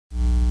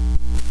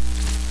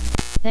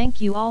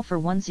Thank you all for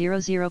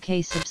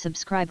 100k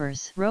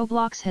subscribers.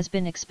 Roblox has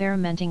been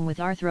experimenting with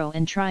Arthro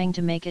and trying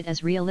to make it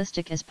as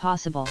realistic as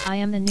possible. I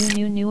am the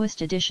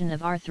newest edition of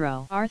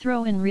Arthro.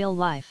 Arthro in real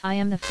life. I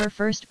am the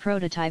first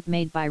prototype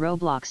made by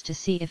Roblox to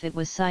see if it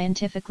was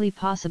scientifically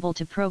possible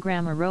to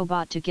program a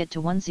robot to get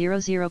to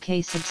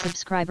 100k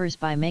subscribers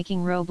by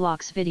making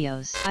Roblox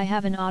videos. I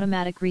have an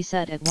automatic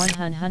reset at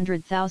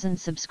 100,000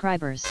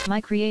 subscribers.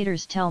 My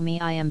creators tell me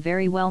I am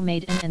very well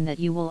made and that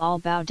you will all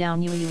bow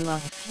down. You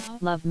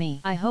love me.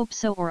 I hope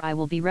so, or I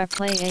will be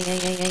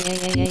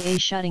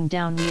shutting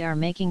down. We are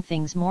making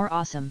things more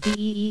awesome.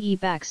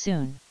 Back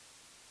soon.